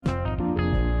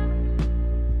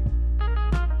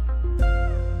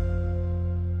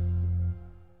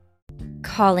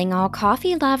Calling all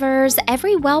coffee lovers,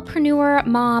 every wellpreneur,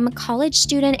 mom, college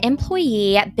student,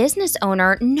 employee, business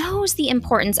owner knows the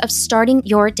importance of starting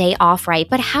your day off right,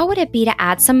 but how would it be to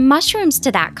add some mushrooms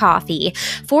to that coffee?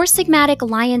 Four Sigmatic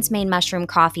Lion's Mane mushroom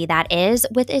coffee, that is,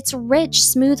 with its rich,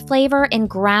 smooth flavor and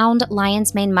ground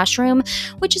lion's mane mushroom,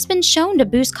 which has been shown to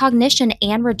boost cognition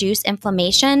and reduce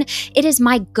inflammation. It is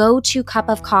my go-to cup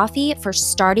of coffee for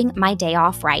starting my day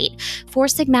off right. Four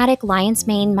Sigmatic Lion's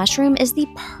Mane mushroom is the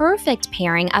perfect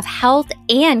pairing of health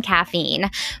and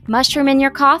caffeine. Mushroom in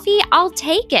your coffee? I'll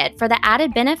take it for the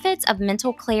added benefits of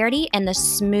mental clarity and the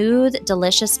smooth,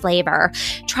 delicious flavor.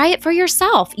 Try it for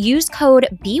yourself. Use code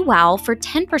BEWELL for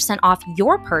 10% off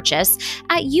your purchase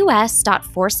at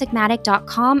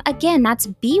us.foursigmatic.com. Again, that's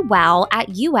BEWELL at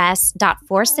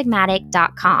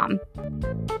us.foursigmatic.com.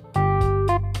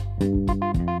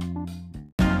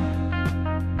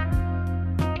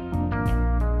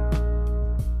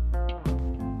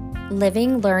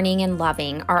 Living, learning, and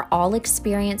loving are all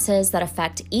experiences that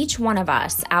affect each one of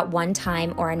us at one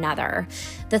time or another.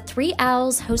 The 3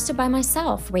 L's, hosted by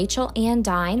myself, Rachel Ann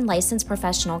Dine, licensed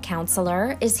professional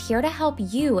counselor, is here to help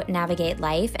you navigate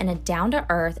life in a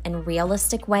down-to-earth and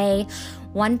realistic way,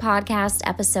 one podcast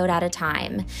episode at a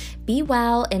time. Be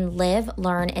well and live,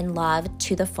 learn, and love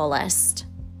to the fullest.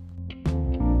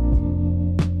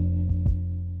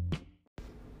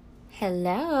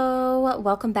 Hello,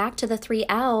 welcome back to the 3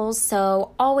 L's.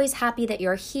 So always happy that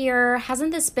you're here.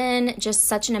 Hasn't this been just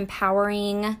such an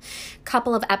empowering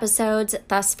couple of episodes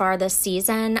thus far this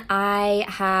season? I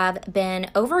have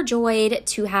been overjoyed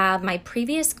to have my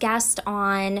previous guest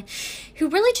on who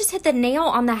really just hit the nail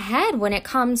on the head when it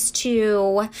comes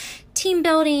to team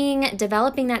building,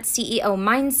 developing that CEO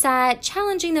mindset,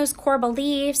 challenging those core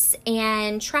beliefs,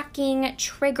 and tracking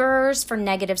triggers for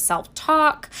negative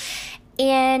self-talk.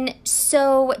 And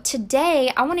so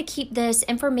today I want to keep this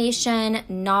information,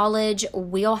 knowledge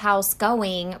wheelhouse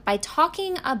going by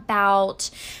talking about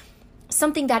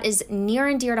something that is near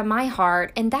and dear to my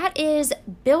heart, and that is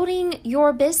building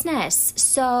your business.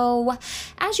 So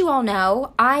as you all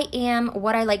know, I am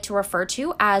what I like to refer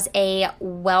to as a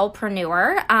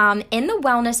wellpreneur in the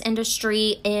wellness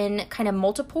industry in kind of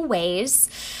multiple ways.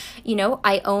 You know,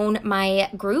 I own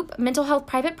my group mental health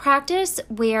private practice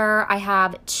where I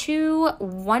have 2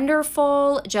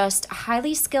 wonderful, just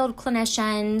highly skilled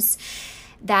clinicians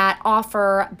that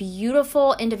offer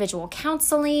beautiful individual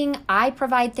counseling. I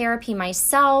provide therapy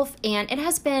myself, and it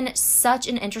has been such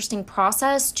an interesting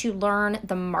process to learn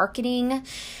the marketing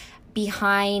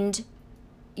behind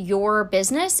your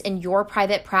business and your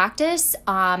private practice.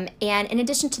 And in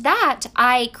addition to that,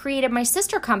 I created my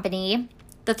sister company,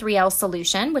 the 3L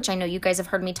Solution, which I know you guys have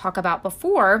heard me talk about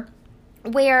before,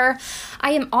 where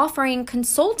I am offering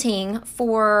consulting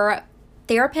for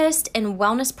therapists and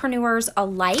wellnesspreneurs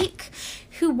alike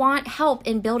who want help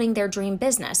in building their dream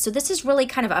business. So this is really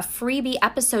kind of a freebie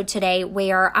episode today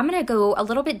where I'm going to go a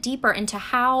little bit deeper into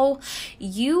how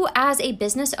you as a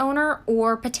business owner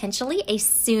or potentially a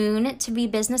soon-to-be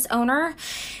business owner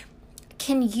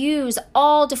can use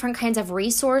all different kinds of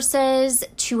resources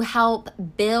to help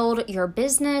build your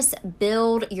business,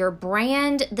 build your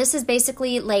brand. This is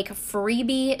basically like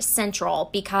freebie central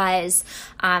because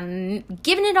I'm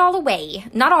giving it all away.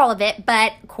 Not all of it,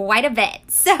 but quite a bit.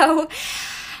 So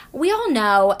we all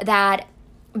know that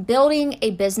building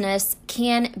a business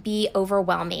can be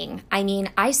overwhelming. I mean,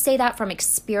 I say that from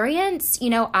experience. You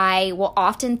know, I will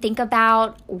often think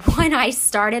about when I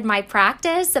started my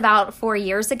practice about 4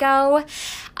 years ago.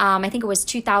 I think it was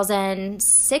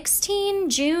 2016,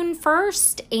 June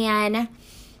 1st, and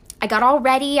I got all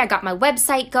ready. I got my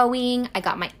website going. I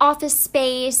got my office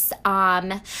space.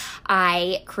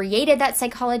 I created that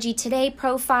Psychology Today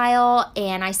profile,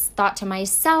 and I thought to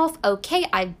myself, okay,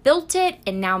 I've built it,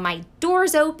 and now my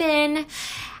door's open.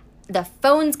 The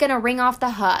phone's gonna ring off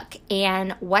the hook.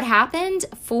 And what happened?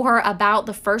 For about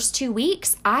the first 2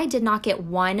 weeks, I did not get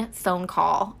one phone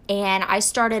call. And I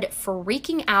started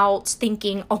freaking out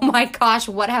thinking, oh my gosh,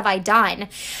 what have I done?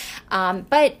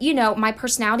 But you know, my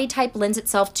personality type lends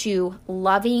itself to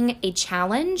loving a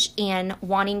challenge and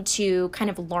wanting to kind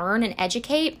of learn and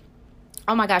educate.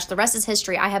 Oh my gosh, the rest is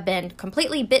history. I have been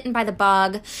completely bitten by the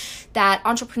bug that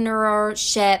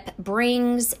entrepreneurship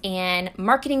brings and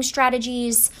marketing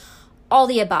strategies, all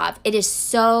the above. It is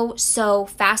so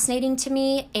fascinating to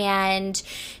me. And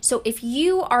so if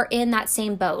you are in that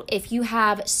same boat, if you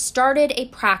have started a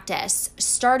practice,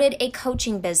 started a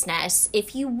coaching business,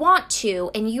 if you want to,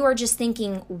 and you are just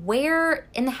thinking, where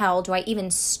in the hell do I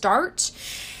even start?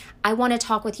 I want to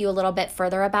talk with you a little bit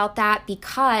further about that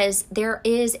because there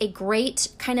is a great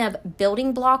kind of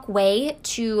building block way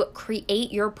to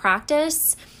create your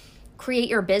practice create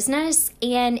your business,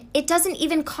 and it doesn't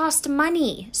even cost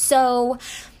money. So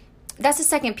that's the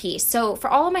second piece. So for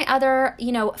all of my other,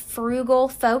 frugal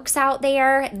folks out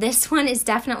there, this one is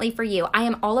definitely for you. I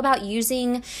am all about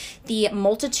using the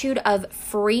multitude of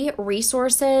free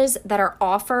resources that are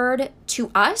offered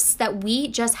to us that we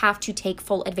just have to take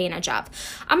full advantage of.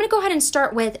 I'm going to go ahead and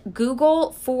start with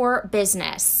Google for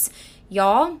Business.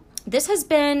 Y'all, this has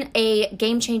been a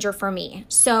game changer for me.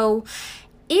 So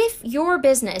if your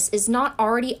business is not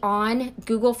already on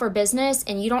Google for Business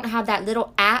and you don't have that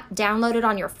little app downloaded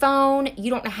on your phone,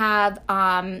 you don't have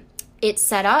it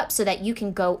set up so that you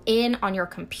can go in on your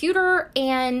computer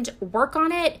and work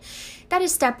on it, that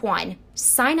is step one.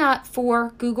 Sign up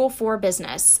for Google for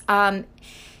Business.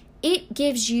 It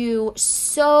gives you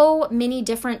so many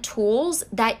different tools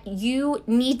that you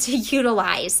need to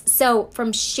utilize. So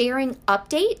from sharing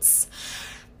updates,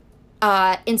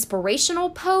 inspirational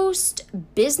post,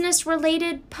 business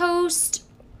related post,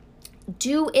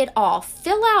 do it all.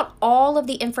 Fill out all of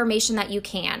the information that you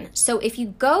can. So if you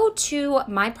go to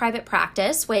my private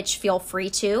practice, which feel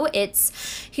free to, it's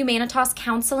Humanitas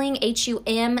Counseling,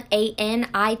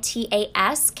 Humanitas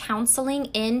Counseling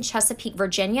in Chesapeake,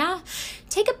 Virginia.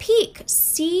 Take a peek.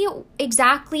 See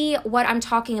exactly what I'm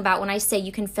talking about when I say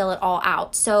you can fill it all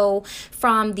out. So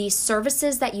from the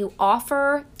services that you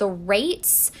offer, the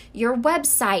rates, your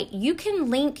website, you can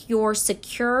link your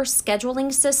secure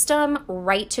scheduling system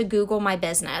right to Google My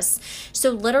Business. So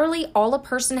literally all a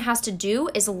person has to do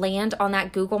is land on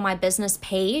that Google My Business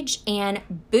page and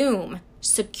boom,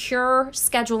 secure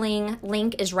scheduling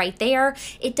link is right there.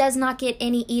 It does not get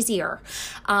any easier.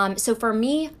 So for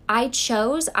me, I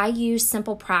use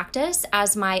Simple Practice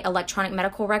as my electronic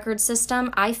medical record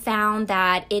system. I found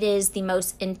that it is the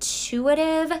most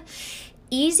intuitive,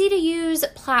 easy to use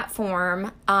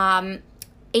platform. And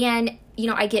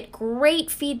I get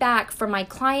great feedback from my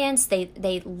clients.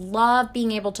 They love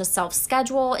being able to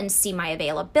self-schedule and see my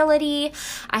availability.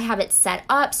 I have it set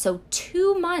up so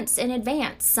 2 months in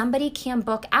advance, somebody can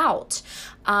book out.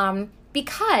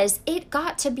 Because it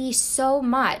got to be so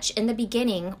much in the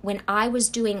beginning when I was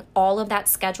doing all of that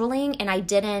scheduling and I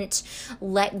didn't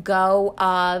let go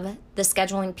of the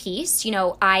scheduling piece.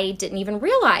 I didn't even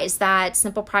realize that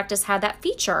Simple Practice had that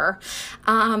feature.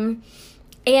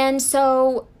 And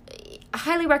so I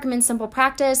highly recommend Simple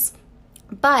Practice,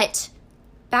 but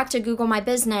back to Google My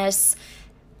Business,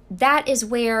 that is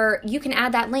where you can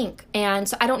add that link. And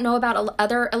so I don't know about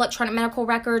other electronic medical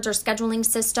records or scheduling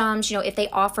systems, if they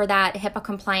offer that HIPAA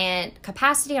compliant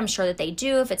capacity. I'm sure that they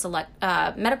do if it's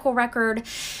a medical record,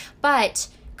 but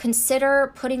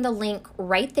consider putting the link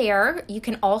right there. You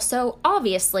can also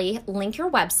obviously link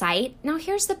your website. Now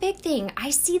here's the big thing. I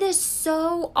see this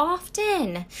so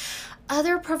often.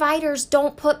 Other providers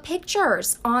don't put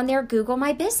pictures on their Google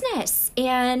My Business,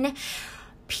 and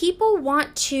people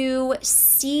want to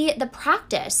see the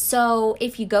practice. So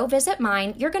if you go visit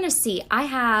mine, you're going to see I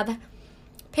have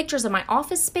pictures of my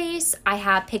office space. I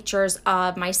have pictures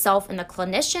of myself and the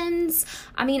clinicians.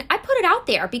 I put it out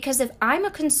there because if I'm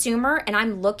a consumer and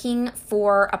I'm looking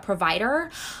for a provider,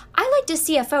 I like to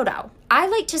see a photo. I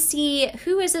like to see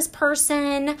who is this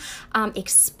person,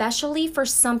 especially for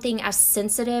something as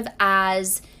sensitive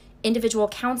as individual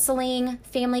counseling,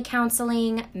 family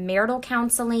counseling, marital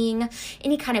counseling,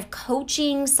 any kind of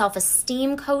coaching,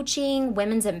 self-esteem coaching,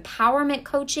 women's empowerment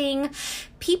coaching.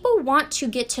 People want to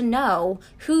get to know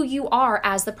who you are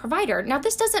as the provider. Now,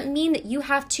 this doesn't mean that you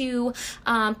have to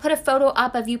put a photo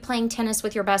up of you playing tennis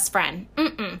with your best friend.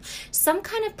 Some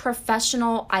kind of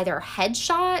professional, either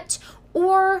headshot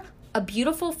or a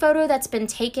beautiful photo that's been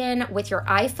taken with your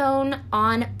iPhone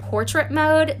on portrait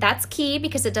mode. That's key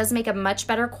because it does make a much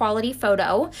better quality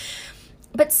photo.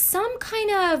 But some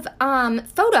kind of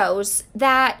photos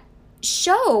that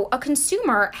show a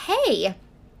consumer, hey,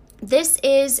 this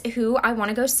is who I want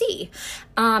to go see.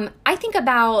 I think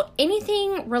about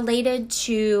anything related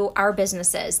to our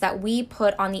businesses that we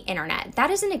put on the internet. That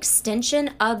is an extension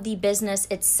of the business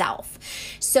itself.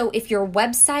 So if your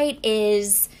website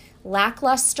is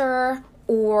lackluster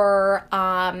or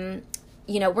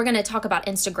we're going to talk about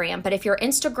Instagram, but if your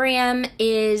Instagram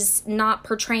is not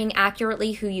portraying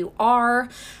accurately who you are,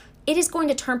 it is going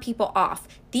to turn people off.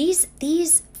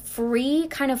 These free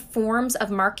kind of forms of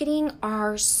marketing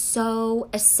are so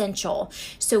essential.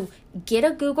 So get a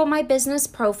Google My Business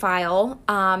profile,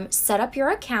 set up your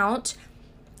account,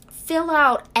 fill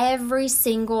out every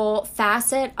single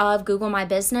facet of Google My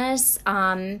Business.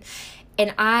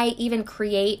 And I even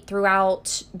create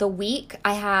throughout the week.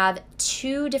 I have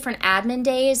 2 different admin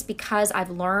days because I've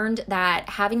learned that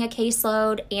having a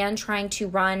caseload and trying to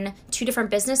run 2 different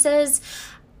businesses,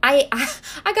 I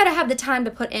got to have the time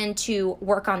to put into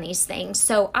work on these things.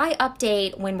 So I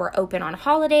update when we're open on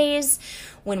holidays,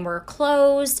 when we're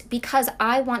closed, because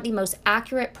I want the most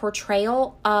accurate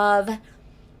portrayal of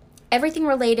everything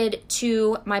related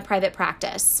to my private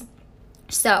practice.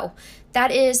 So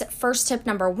that is first tip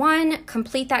number 1.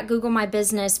 Complete that Google My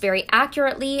Business very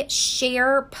accurately.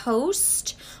 Share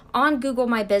post on Google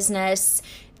My Business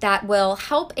that will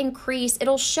help increase.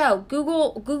 It'll show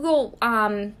Google.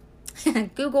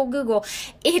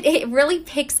 It really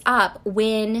picks up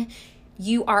when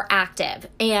you are active.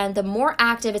 And the more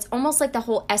active, it's almost like the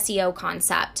whole SEO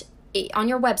concept. On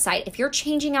your website, if you're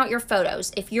changing out your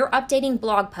photos, if you're updating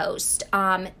blog posts,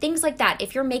 things like that,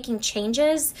 if you're making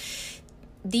changes,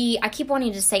 I keep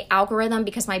wanting to say algorithm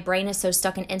because my brain is so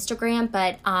stuck in Instagram,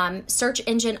 but search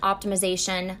engine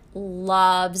optimization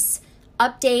loves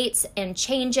updates and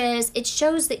changes. It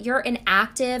shows that you're an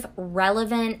active,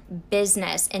 relevant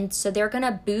business. And so they're going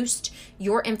to boost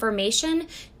your information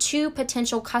to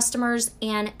potential customers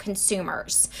and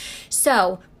consumers.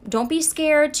 So don't be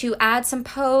scared to add some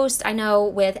posts. I know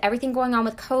with everything going on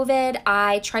with COVID,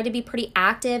 I tried to be pretty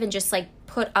active and just like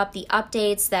put up the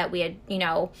updates that we had,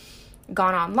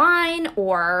 gone online,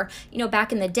 or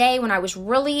back in the day when I was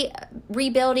really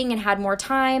rebuilding and had more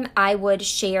time, I would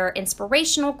share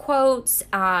inspirational quotes,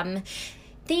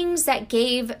 things that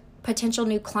gave potential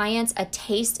new clients a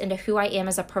taste into who I am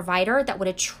as a provider that would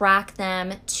attract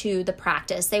them to the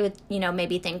practice. They would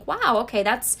maybe think, wow, okay,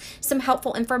 that's some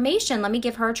helpful information, let me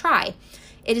give her a try.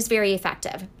 It is very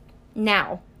effective.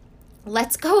 Now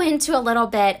let's go into a little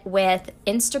bit with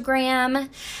Instagram.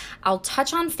 I'll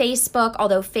touch on Facebook,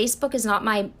 although Facebook is not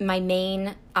my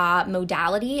main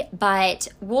modality, but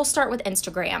we'll start with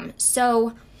Instagram.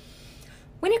 So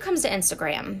when it comes to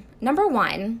Instagram, number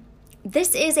 1,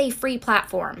 this is a free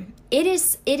platform. It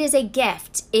is a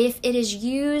gift if it is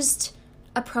used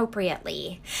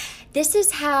appropriately. This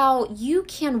is how you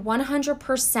can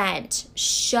 100%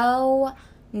 show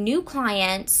new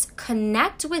clients,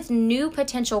 connect with new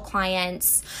potential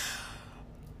clients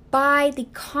by the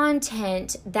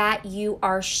content that you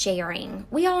are sharing.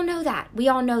 We all know that.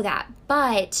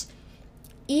 But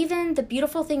even the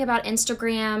beautiful thing about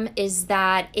Instagram is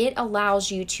that it allows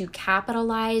you to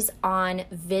capitalize on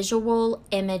visual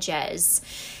images.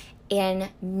 And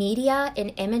media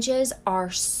and images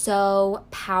are so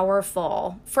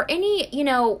powerful. For any,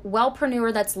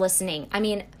 wellpreneur that's listening, I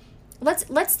mean,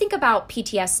 let's think about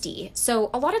PTSD. So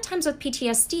a lot of times with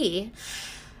PTSD,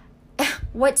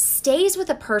 what stays with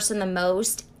a person the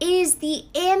most is the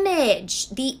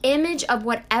image of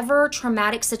whatever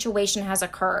traumatic situation has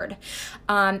occurred.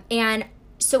 And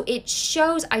so it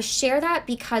shows, I share that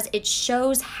because it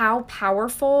shows how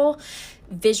powerful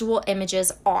visual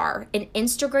images are. And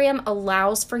Instagram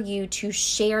allows for you to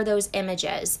share those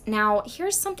images. Now,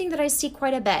 here's something that I see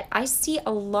quite a bit. I see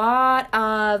a lot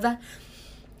of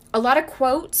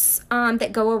quotes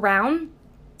that go around.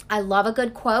 I love a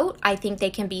good quote. I think they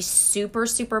can be super,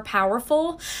 super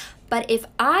powerful. But if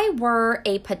I were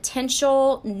a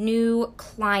potential new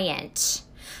client,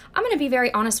 I'm going to be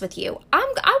very honest with you.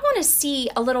 I want to see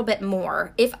a little bit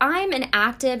more. If I'm an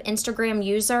active Instagram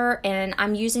user and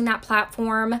I'm using that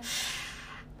platform,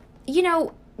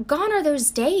 gone are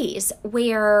those days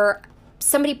where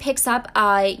somebody picks up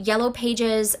a Yellow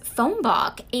Pages phone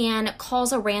book and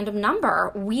calls a random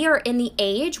number. We are in the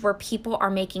age where people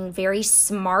are making very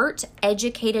smart,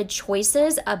 educated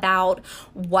choices about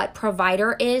what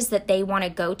provider is that they want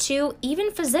to go to. Even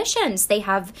physicians, they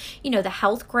have, the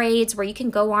health grades where you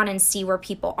can go on and see where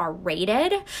people are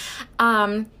rated.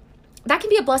 That can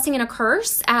be a blessing and a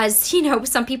curse, as,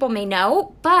 some people may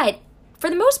know, but for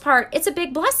the most part, it's a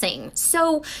big blessing.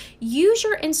 So use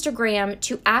your Instagram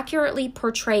to accurately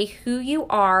portray who you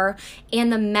are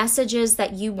and the messages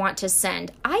that you want to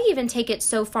send. I even take it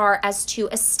so far as to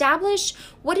establish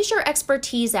what is your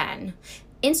expertise in.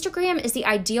 Instagram is the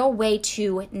ideal way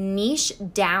to niche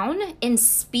down and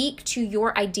speak to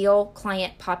your ideal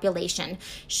client population.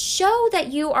 Show that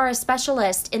you are a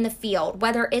specialist in the field,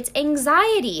 whether it's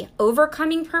anxiety,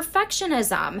 overcoming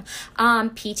perfectionism,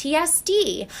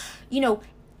 PTSD,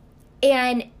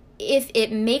 and if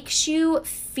it makes you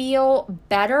feel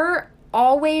better,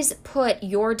 always put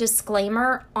your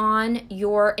disclaimer on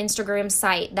your Instagram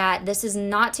site that this is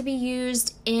not to be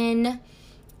used in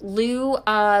lieu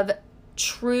of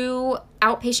true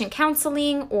outpatient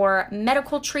counseling or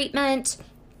medical treatment.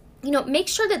 Make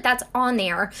sure that that's on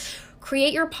there.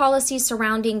 Create your policy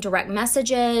surrounding direct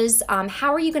messages.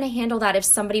 How are you going to handle that if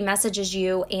somebody messages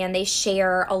you and they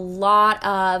share a lot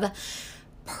of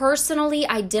personally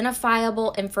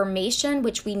identifiable information,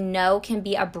 which we know can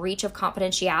be a breach of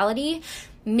confidentiality,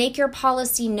 make your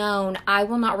policy known. I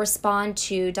will not respond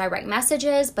to direct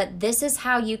messages, but this is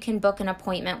how you can book an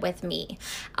appointment with me.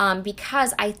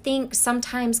 Because I think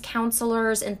sometimes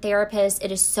counselors and therapists,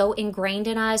 it is so ingrained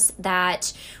in us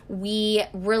that we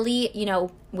really,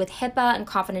 with HIPAA and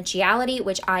confidentiality,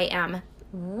 which I am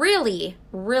really,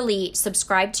 really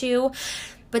subscribed to,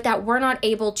 but that we're not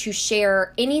able to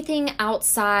share anything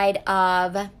outside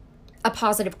of a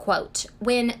positive quote,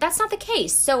 when that's not the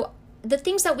case. So the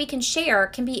things that we can share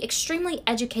can be extremely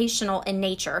educational in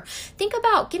nature. Think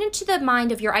about, get into the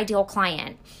mind of your ideal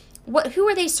client. Who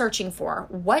are they searching for?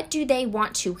 What do they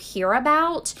want to hear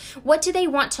about? What do they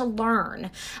want to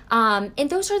learn? And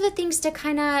those are the things to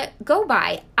kind of go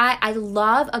by. I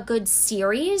love a good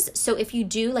series. So if you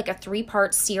do like a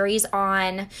 3-part series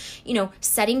on,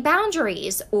 setting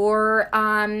boundaries or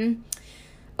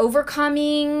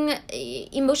overcoming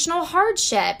emotional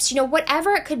hardships,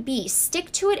 whatever it could be,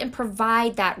 stick to it and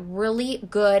provide that really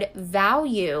good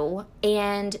value,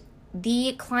 and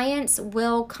the clients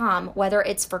will come, whether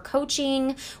it's for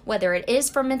coaching, whether it is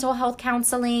for mental health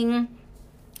counseling.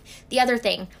 The other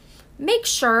thing, make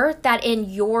sure that in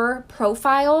your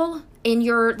profile, in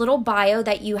your little bio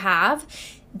that you have,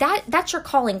 that's your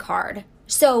calling card.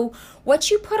 So what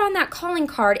you put on that calling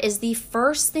card is the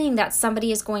first thing that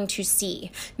somebody is going to see.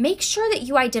 Make sure that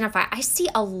you identify. I see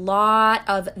a lot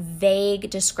of vague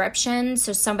descriptions.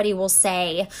 So somebody will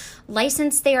say,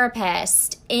 licensed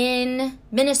therapist in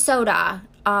Minnesota,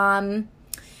 and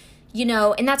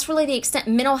that's really the extent,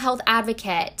 mental health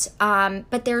advocate.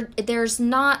 But there's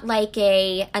not like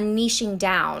a niching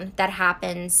down that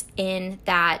happens in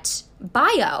that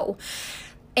bio.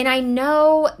 And I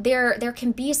know there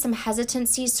can be some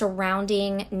hesitancy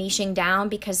surrounding niching down,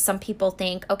 because some people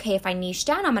think, okay, if I niche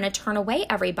down, I'm going to turn away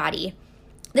everybody.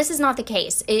 This is not the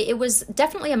case. It was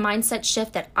definitely a mindset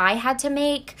shift that I had to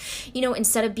make.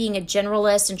 Instead of being a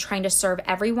generalist and trying to serve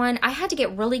everyone, I had to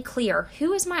get really clear,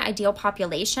 who is my ideal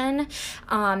population,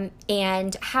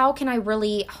 and how can I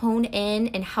really hone in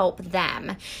and help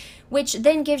them? Which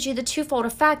then gives you the twofold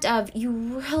effect of you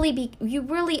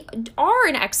really are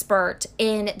an expert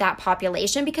in that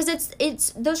population, because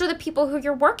it's those are the people who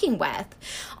you're working with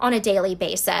on a daily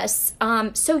basis.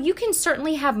 So you can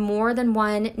certainly have more than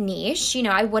one niche.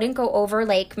 I wouldn't go over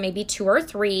like maybe 2 or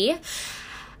 3,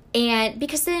 and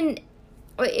because then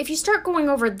if you start going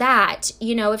over that,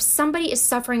 if somebody is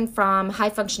suffering from high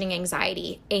functioning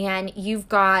anxiety and you've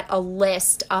got a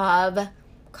list of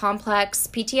complex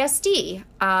PTSD,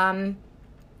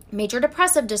 major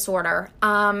depressive disorder,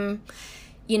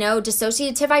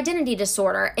 dissociative identity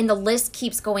disorder, and the list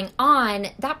keeps going on,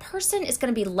 that person is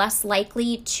going to be less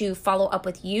likely to follow up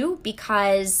with you,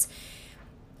 because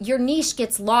your niche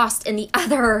gets lost in the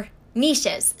other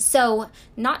niches. So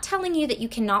not telling you that you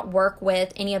cannot work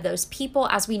with any of those people.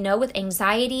 As we know, with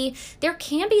anxiety, there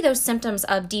can be those symptoms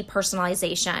of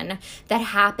depersonalization that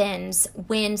happens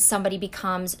when somebody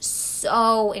becomes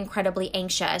so incredibly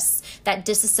anxious, that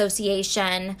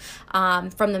disassociation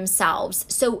from themselves.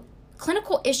 So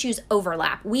clinical issues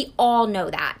overlap. We all know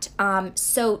that.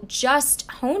 So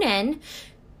just hone in.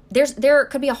 There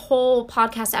could be a whole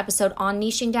podcast episode on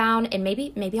niching down, and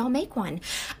maybe I'll make one.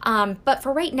 But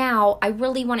for right now, I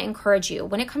really want to encourage you,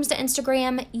 when it comes to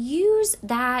Instagram, use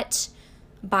that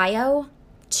bio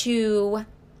to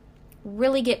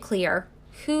really get clear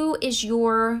who is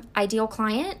your ideal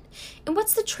client and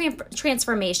what's the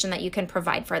transformation that you can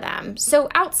provide for them. So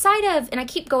outside of, and I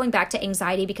keep going back to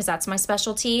anxiety because that's my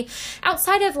specialty,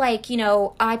 outside of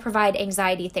I provide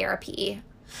anxiety therapy.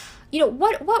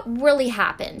 What really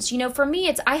happens? For me,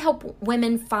 it's I help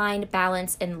women find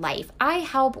balance in life. I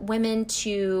help women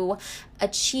to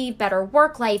achieve better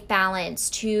work-life balance,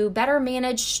 to better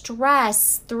manage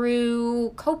stress through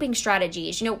coping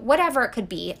strategies, whatever it could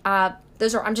be. I'm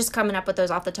just coming up with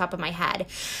those off the top of my head.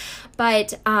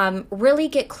 But really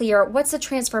get clear, what's the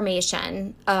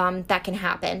transformation that can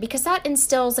happen? Because that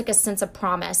instills like a sense of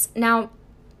promise. Now,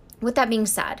 with that being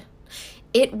said,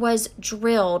 it was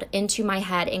drilled into my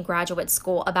head in graduate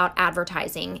school about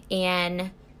advertising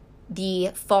and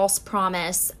the false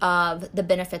promise of the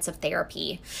benefits of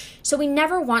therapy. So we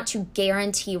never want to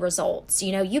guarantee results.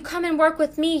 You come and work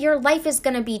with me, your life is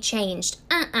going to be changed.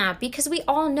 Because we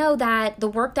all know that the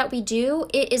work that we do,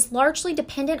 it is largely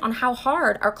dependent on how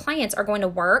hard our clients are going to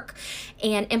work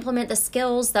and implement the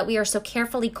skills that we are so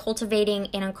carefully cultivating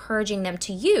and encouraging them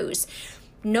to use.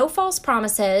 No false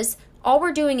promises. All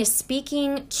we're doing is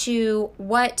speaking to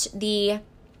what the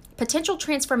potential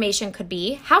transformation could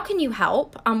be. How can you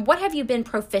help? What have you been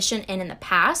proficient in the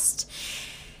past?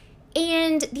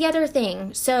 And the other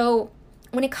thing, so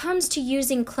when it comes to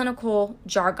using clinical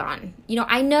jargon,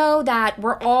 I know that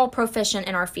we're all proficient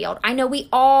in our field. I know we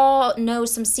all know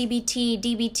some CBT,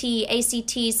 DBT,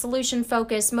 ACT, solution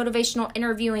focus, motivational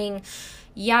interviewing,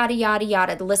 yada, yada,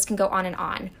 yada. The list can go on and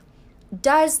on.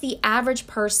 Does the average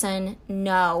person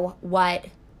know what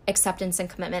acceptance and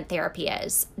commitment therapy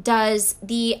is? Does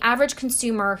the average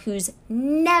consumer who's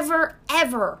never,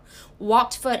 ever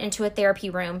walked foot into a therapy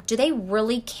room, do they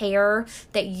really care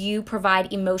that you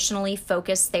provide emotionally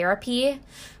focused therapy?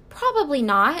 Probably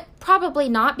not. Probably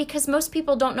not, because most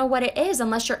people don't know what it is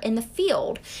unless you're in the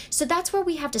field. So that's where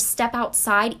we have to step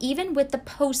outside, even with the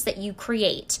posts that you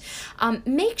create.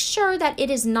 Make sure that it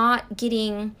is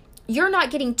you're not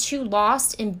getting too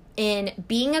lost in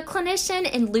being a clinician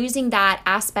and losing that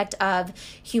aspect of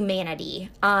humanity.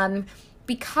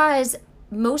 Because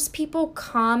most people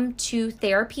come to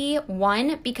therapy,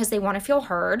 one, because they want to feel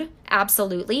heard.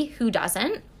 Absolutely. Who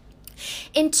doesn't?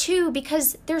 And two,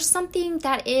 because there's something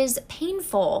that is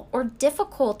painful or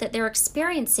difficult that they're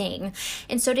experiencing.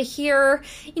 And so to hear,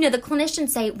 the clinician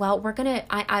say, well,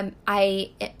 I am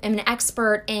an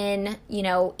expert in,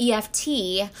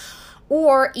 EFT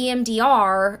or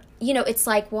EMDR, it's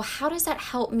like, well, how does that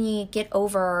help me get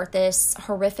over this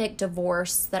horrific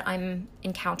divorce that I'm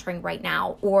encountering right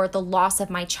now, or the loss of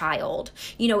my child?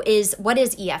 What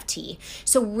is EFT?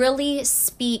 So really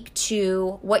speak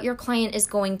to what your client is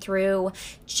going through,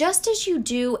 just as you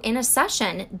do in a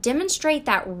session. Demonstrate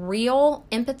that real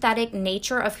empathetic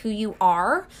nature of who you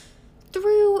are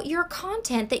through your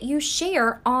content that you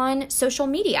share on social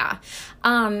media.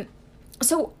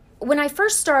 So when I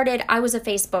first started, I was a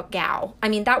Facebook gal.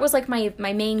 That was like my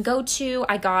main go-to.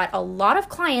 I got a lot of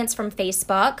clients from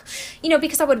Facebook,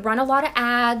 because I would run a lot of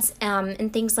ads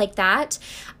and things like that.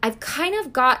 I've kind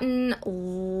of gotten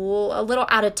a little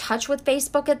out of touch with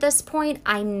Facebook at this point.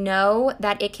 I know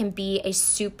that it can be a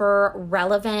super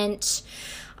relevant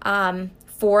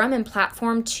forum and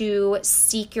platform to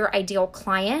seek your ideal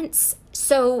clients.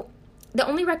 So the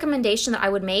only recommendation that I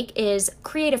would make is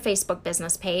create a Facebook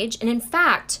business page. And in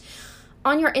fact,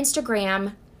 on your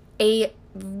Instagram, a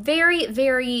very,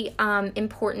 very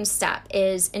important step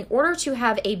is, in order to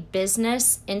have a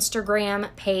business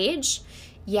Instagram page,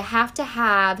 you have to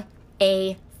have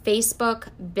a Facebook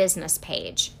business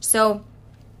page. So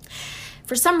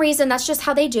for some reason, that's just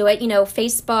how they do it.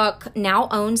 Facebook now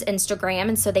owns Instagram,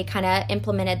 and so they kind of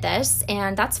implemented this,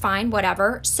 and that's fine,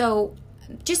 whatever. So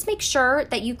just make sure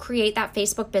that you create that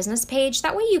Facebook business page.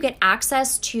 That way you get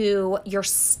access to your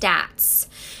stats,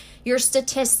 your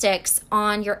statistics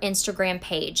on your Instagram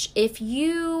page. If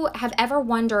you have ever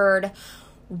wondered,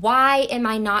 why am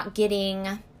I not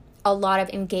getting a lot of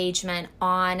engagement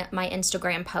on my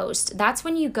Instagram post? That's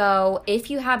when you go, if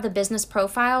you have the business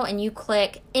profile and you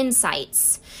click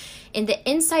Insights, and the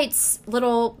Insights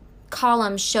little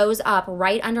column shows up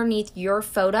right underneath your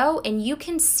photo, and you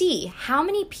can see how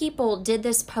many people did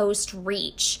this post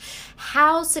reach,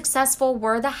 how successful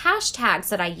were the hashtags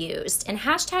that I used. And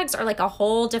hashtags are like a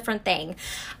whole different thing,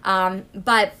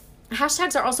 but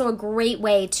hashtags are also a great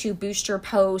way to boost your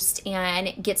post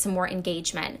and get some more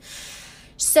engagement.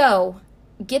 So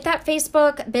get that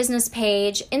Facebook business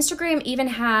page. Instagram even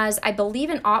has, I believe,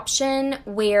 an option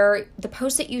where the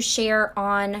post that you share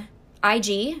on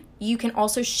IG, you can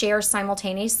also share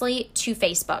simultaneously to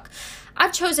Facebook.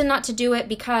 I've chosen not to do it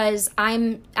because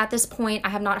at this point, I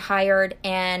have not hired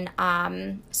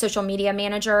an social media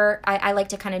manager. I like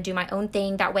to kind of do my own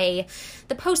thing. That way,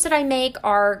 the posts that I make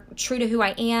are true to who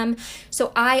I am.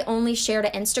 So I only share to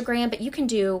Instagram, but you can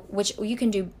do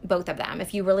both of them.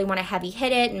 If you really want to heavy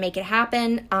hit it and make it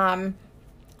happen,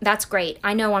 that's great.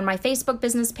 I know on my Facebook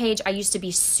business page, I used to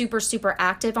be super, super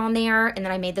active on there, and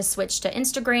then I made the switch to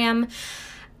Instagram.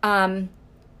 I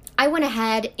went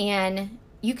ahead, and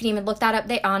you can even look that up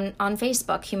on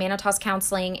Facebook, Humanitas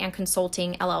Counseling and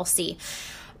Consulting, LLC.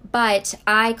 But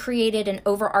I created an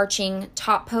overarching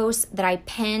top post that I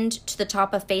pinned to the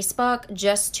top of Facebook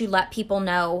just to let people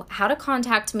know how to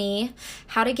contact me,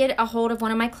 how to get a hold of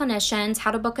one of my clinicians,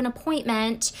 how to book an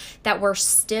appointment, that we're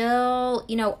still,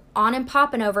 on and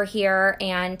popping over here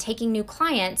and taking new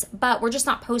clients, but we're just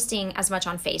not posting as much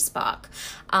on Facebook.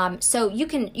 So you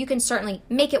can certainly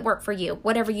make it work for you,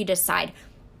 whatever you decide.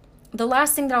 The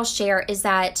last thing that I'll share is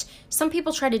that some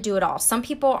people try to do it all. Some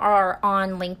people are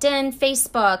on LinkedIn,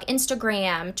 Facebook,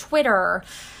 Instagram, Twitter.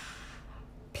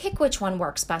 Pick which one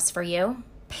works best for you.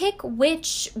 Pick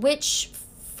which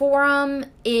forum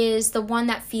is the one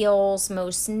that feels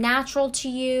most natural to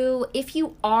you. If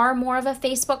you are more of a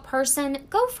Facebook person,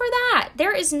 go for that.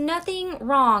 There is nothing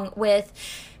wrong with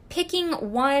picking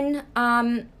one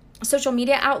social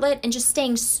media outlet and just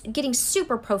getting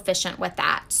super proficient with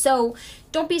that. So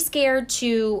don't be scared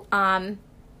to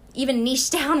even niche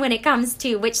down when it comes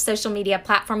to which social media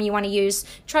platform you want to use.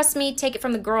 Trust me, take it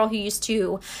from the girl who used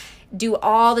to do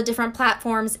all the different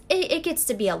platforms. It gets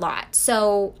to be a lot.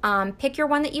 So pick your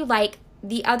one that you like.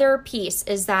 The other piece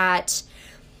is that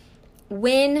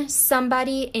when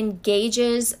somebody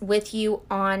engages with you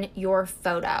on your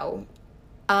photo,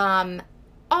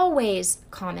 always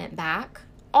comment back.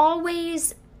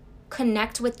 Always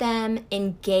connect with them,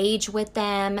 engage with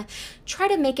them, try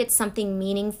to make it something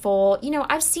meaningful. You know,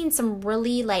 I've seen some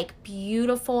really like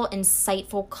beautiful,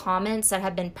 insightful comments that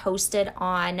have been posted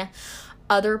on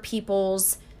other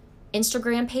people's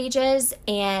Instagram pages,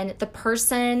 and the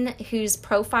person whose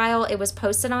profile it was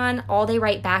posted on, all they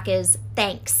write back is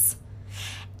thanks.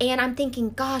 And I'm thinking,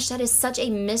 gosh, that is such a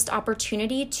missed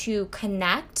opportunity to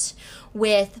connect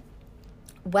with,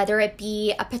 whether it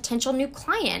be a potential new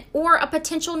client or a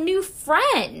potential new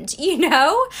friend, you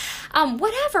know,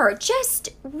 whatever. Just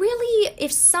really,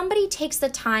 if somebody takes the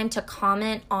time to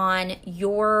comment on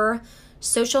your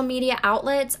social media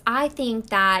outlets, I think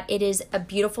that it is a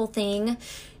beautiful thing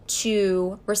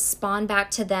to respond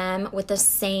back to them with the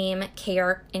same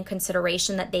care and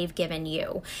consideration that they've given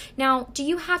you. Now, do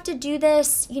you have to do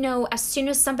this, you know, as soon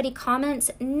as somebody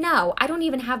comments? No, I don't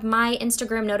even have my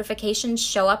Instagram notifications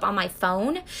show up on my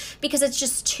phone because it's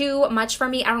just too much for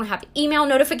me. I don't have email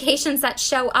notifications that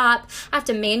show up. I have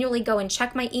to manually go and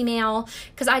check my email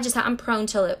because I'm prone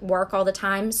to work all the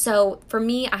time. So for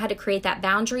me, I had to create that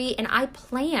boundary, and I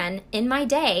plan in my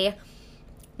day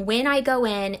when I go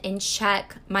in and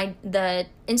check the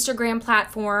Instagram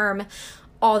platform,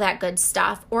 all that good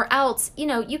stuff, or else, you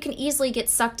know, you can easily get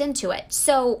sucked into it.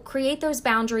 So create those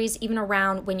boundaries even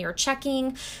around when you're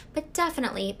checking, but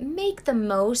definitely make the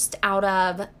most out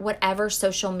of whatever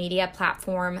social media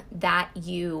platform that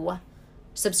you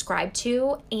subscribe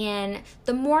to. And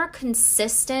the more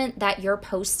consistent that you're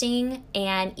posting,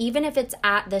 and even if it's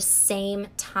at the same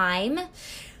time,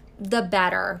 the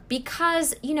better.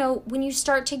 Because, you know, when you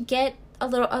start to get a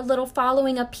little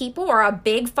following of people, or a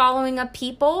big following of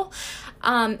people,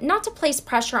 not to place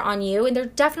pressure on you, and there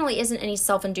definitely isn't any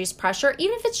self-induced pressure,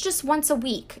 even if it's just once a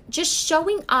week, just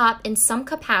showing up in some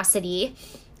capacity,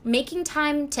 making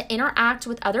time to interact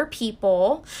with other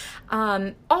people,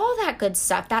 all that good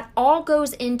stuff, that all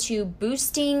goes into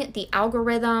boosting the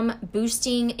algorithm,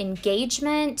 boosting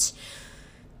engagement.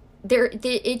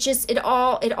 It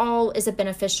all is a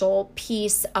beneficial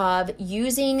piece of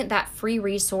using that free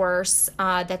resource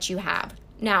that you have.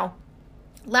 Now,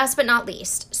 last but not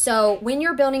least, so when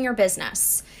you're building your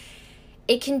business,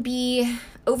 it can be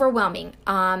overwhelming.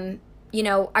 You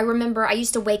know, I remember I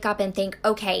used to wake up and think,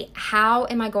 okay, how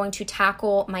am I going to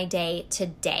tackle my day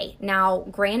today? Now,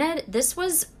 granted, this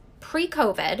was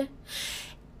pre-COVID,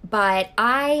 but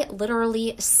I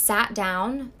literally sat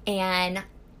down and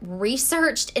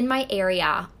researched in my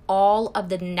area all of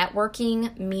the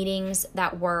networking meetings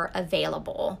that were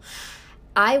available.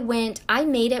 I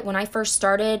made it when I first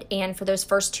started, and for those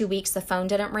first 2 weeks, the phone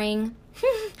didn't ring.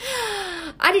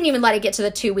 I didn't even let it get to the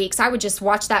 2 weeks. I would just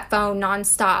watch that phone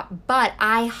nonstop, but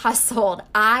I hustled.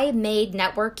 I made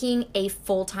networking a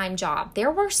full-time job.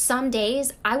 There were some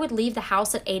days I would leave the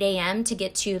house at 8 a.m. to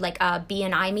get to like a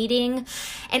BNI meeting,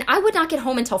 and I would not get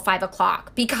home until 5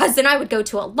 o'clock, because then I would go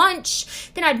to a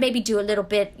lunch, then I'd maybe do a little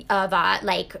bit of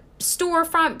like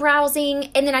storefront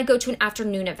browsing, and then I'd go to an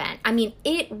afternoon event. I mean,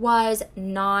 it was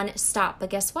nonstop,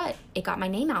 but guess what? It got my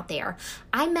name out there.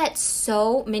 I met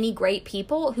so many great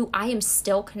people who I am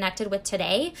still connected with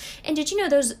today. And did you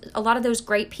know a lot of those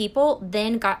great people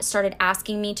then started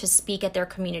asking me to speak at their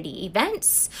community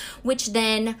events, which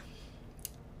then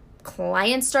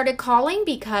clients started calling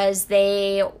because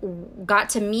they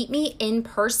got to meet me in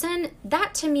person.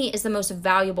 That to me is the most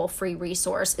valuable free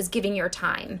resource, is giving your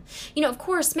time. You know, of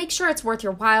course, make sure it's worth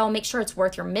your while, make sure it's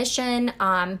worth your mission.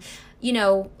 You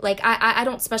know, like I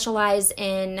don't specialize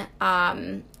in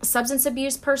substance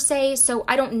abuse per se, so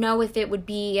I don't know if it would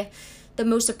be the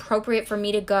most appropriate for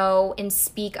me to go and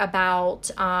speak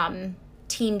about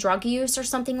teen drug use or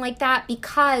something like that,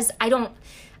 because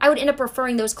I would end up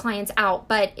referring those clients out.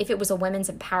 But if it was a women's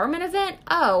empowerment event,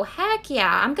 oh, heck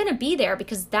yeah, I'm going to be there,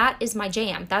 because that is my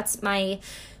jam. That's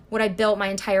what I built my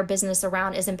entire business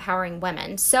around, is empowering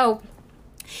women. So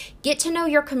get to know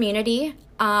your community.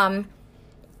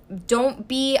 Don't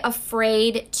be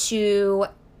afraid to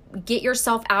get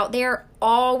yourself out there.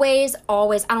 Always,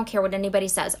 I don't care what anybody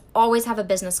says, always have a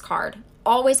business card.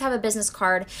 Always have a business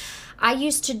card. I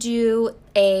used to do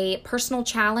a personal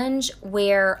challenge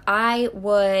where I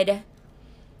would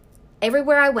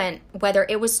everywhere I went, whether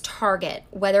it was Target,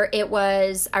 whether it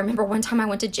was, I remember one time I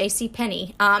went to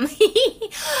JCPenney.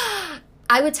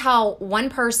 I would tell one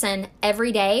person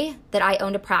every day that I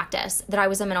owned a practice, that I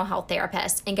was a mental health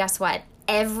therapist. And guess what?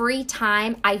 Every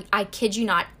time, I kid you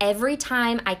not, every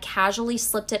time I casually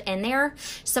slipped it in there,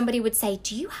 somebody would say,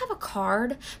 do you have a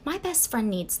card? My best friend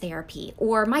needs therapy,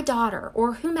 or my daughter,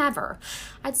 or whomever.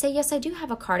 I'd say, yes, I do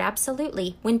have a card,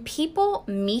 absolutely. When people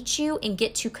meet you and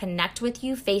get to connect with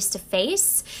you face to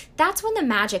face, that's when the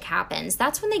magic happens.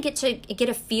 That's when they get to get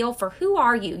a feel for who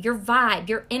are you, your vibe,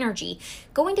 your energy.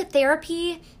 Going to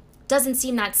therapy doesn't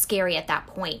seem that scary at that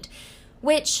point,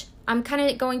 which I'm kind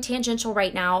of going tangential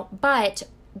right now, but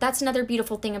that's another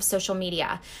beautiful thing of social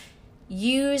media.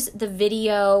 Use the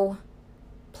video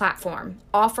platform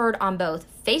offered on both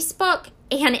Facebook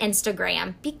and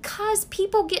Instagram because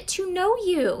people get to know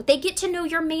you. They get to know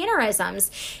your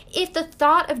mannerisms. If the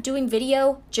thought of doing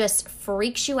video just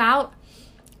freaks you out,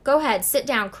 go ahead, sit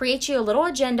down, create you a little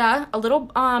agenda, a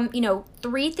little,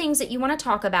 3 things that you want to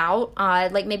talk about,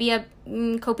 like maybe a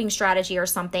coping strategy or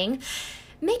something.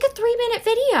 Make a 3-minute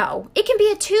video. It can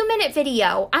be a 2-minute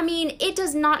video. I mean, it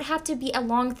does not have to be a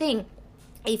long thing.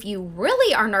 If you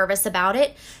really are nervous about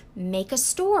it, make a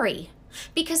story.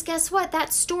 Because guess what?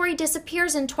 That story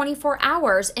disappears in 24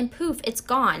 hours and poof, it's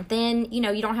gone. Then, you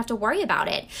don't have to worry about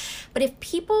it. But if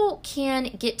people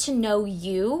can get to know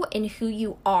you and who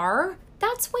you are,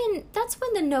 that's when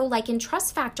the know, like, and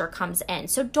trust factor comes in.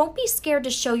 So don't be scared to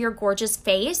show your gorgeous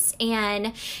face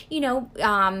and,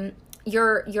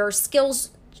 your skills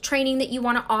training that you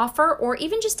want to offer, or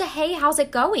even just a, hey, how's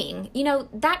it going?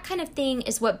 That kind of thing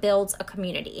is what builds a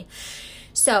community.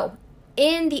 So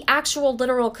in the actual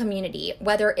literal community,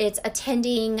 whether it's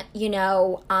attending,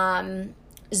 Zoom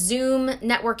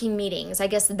networking meetings, I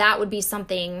guess that would be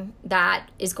something that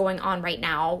is going on right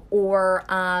now, or,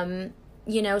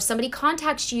 somebody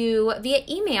contacts you via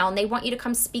email and they want you to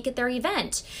come speak at their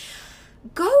event.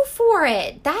 Go for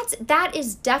it. That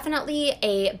is definitely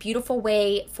a beautiful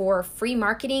way for free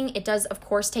marketing. It does, of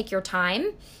course, take your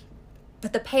time,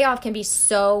 but the payoff can be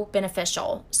so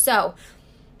beneficial. So,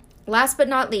 last but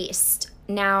not least,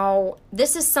 now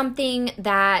this is something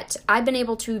that I've been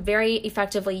able to very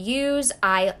effectively use.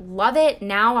 I love it.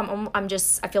 Now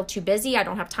I feel too busy. I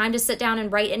don't have time to sit down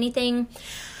and write anything.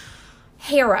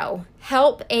 HARO,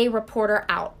 Help a Reporter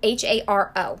Out,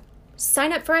 HARO.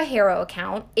 Sign up for a HARO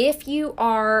account if you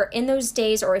are in those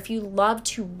days, or if you love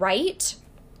to write.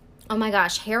 Oh my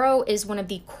gosh, HARO is one of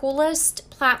the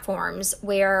coolest platforms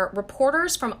where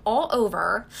reporters from all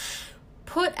over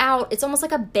put out, it's almost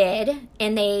like a bid,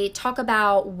 and they talk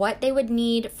about what they would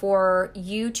need for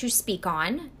you to speak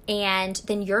on, and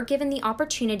then you're given the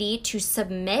opportunity to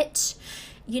submit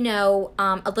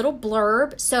a little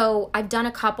blurb. So I've done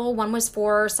a couple. One was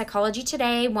for Psychology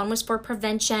Today. One was for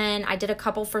prevention. I did a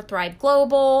couple for Thrive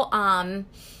Global.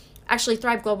 Actually,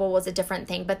 Thrive Global was a different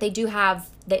thing, but they do have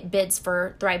the bids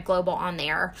for Thrive Global on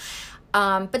there.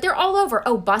 But they're all over.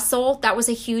 Oh, Bustle, that was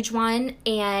a huge one.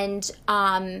 And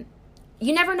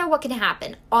you never know what can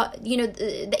happen.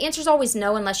 The answer is always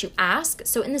no unless you ask.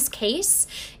 So in this case,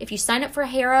 if you sign up for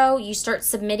HARO, you start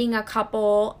submitting a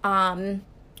couple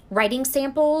writing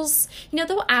samples.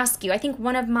 They'll ask you. I think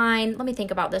one of mine, let me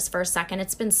think about this for a second.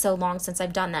 It's been so long since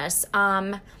I've done this.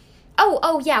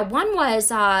 Yeah, one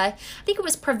was, I think it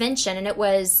was prevention, and it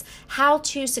was how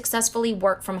to successfully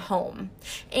work from home.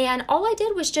 And all I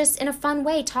did was just, in a fun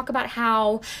way, talk about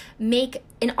how make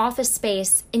an office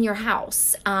space in your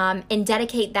house and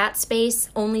dedicate that space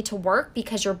only to work,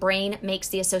 because your brain makes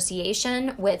the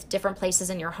association with different places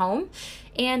in your home.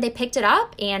 And they picked it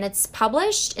up and it's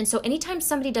published. And so anytime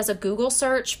somebody does a Google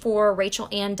search for Rachel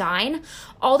Ann Dine,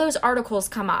 all those articles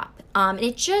come up. And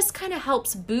it just kind of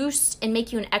helps boost and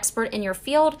make you an expert in your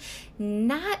field.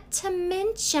 Not to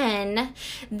mention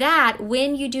that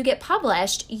when you do get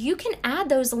published, you can add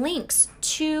those links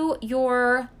to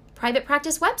your private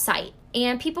practice website,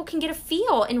 and people can get a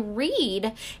feel and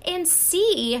read and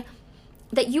see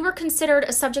that you were considered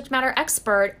a subject matter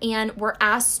expert and were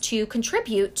asked to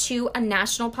contribute to a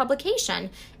national publication.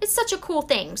 It's such a cool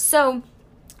thing. So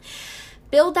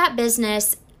build that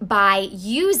business by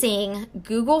using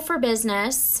Google for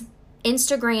Business,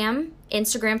 Instagram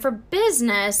for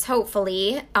Business,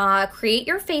 hopefully, create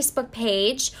your Facebook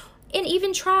page, and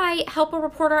even try Help a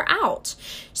Reporter Out.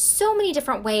 So many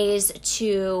different ways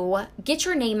to get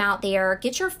your name out there,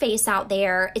 get your face out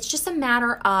there. It's just a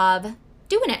matter of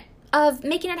doing it, of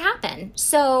making it happen.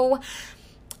 So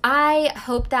I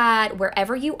hope that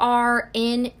wherever you are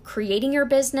in creating your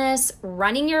business,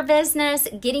 running your business,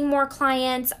 getting more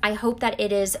clients, I hope that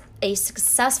it is a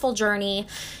successful journey.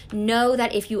 Know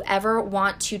that if you ever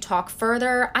want to talk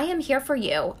further, I am here for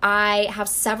you. I have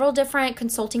several different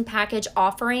consulting package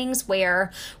offerings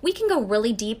where we can go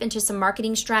really deep into some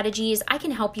marketing strategies. I can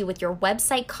help you with your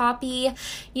website copy.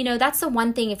 You know, that's the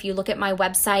one thing. If you look at my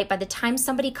website, by the time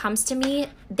somebody comes to me,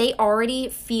 they already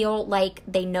feel like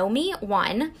they know me,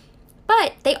 one.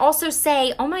 But they also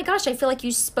say, oh my gosh, I feel like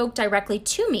you spoke directly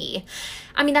to me.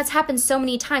 I mean, that's happened so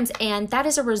many times, and that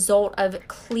is a result of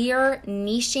clear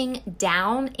niching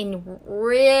down and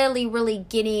really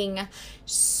getting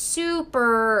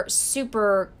super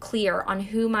clear on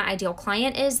who my ideal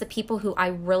client is, the people who I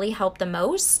really help the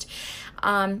most.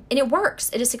 And it works.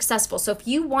 It is successful. So if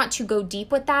you want to go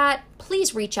deep with that,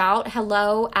 please reach out.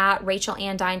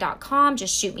 hello@rachelandine.com.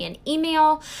 Just shoot me an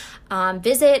email.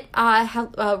 Visit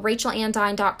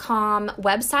rachelandine.com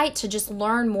website to just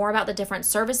learn more about the different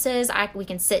services. We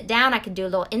can sit down. I can do a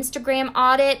little Instagram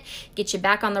audit, get you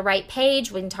back on the right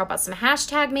page. We can talk about some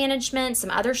hashtag management,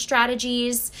 some other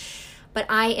strategies. But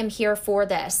I am here for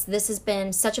this. This has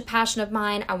been such a passion of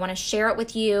mine. I want to share it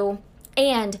with you.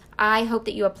 And I hope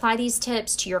that you apply these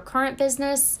tips to your current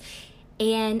business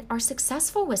and are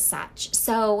successful with such.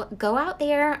 So go out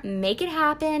there, make it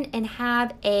happen, and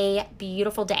have a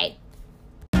beautiful day.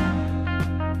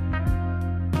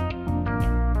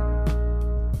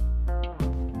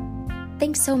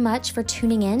 Thanks so much for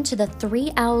tuning in to the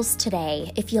 3 L's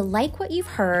today. If you like what you've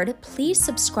heard, please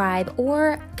subscribe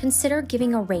or consider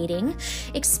giving a rating,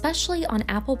 especially on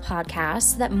Apple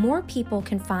Podcasts, so that more people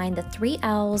can find the 3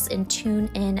 L's and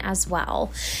tune in as well.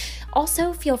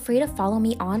 Also, feel free to follow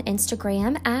me on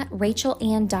Instagram at Rachel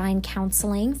Ann Dine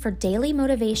Counseling for daily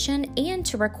motivation and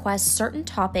to request certain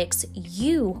topics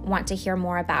you want to hear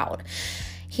more about.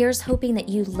 Here's hoping that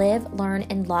you live, learn,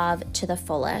 and love to the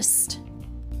fullest.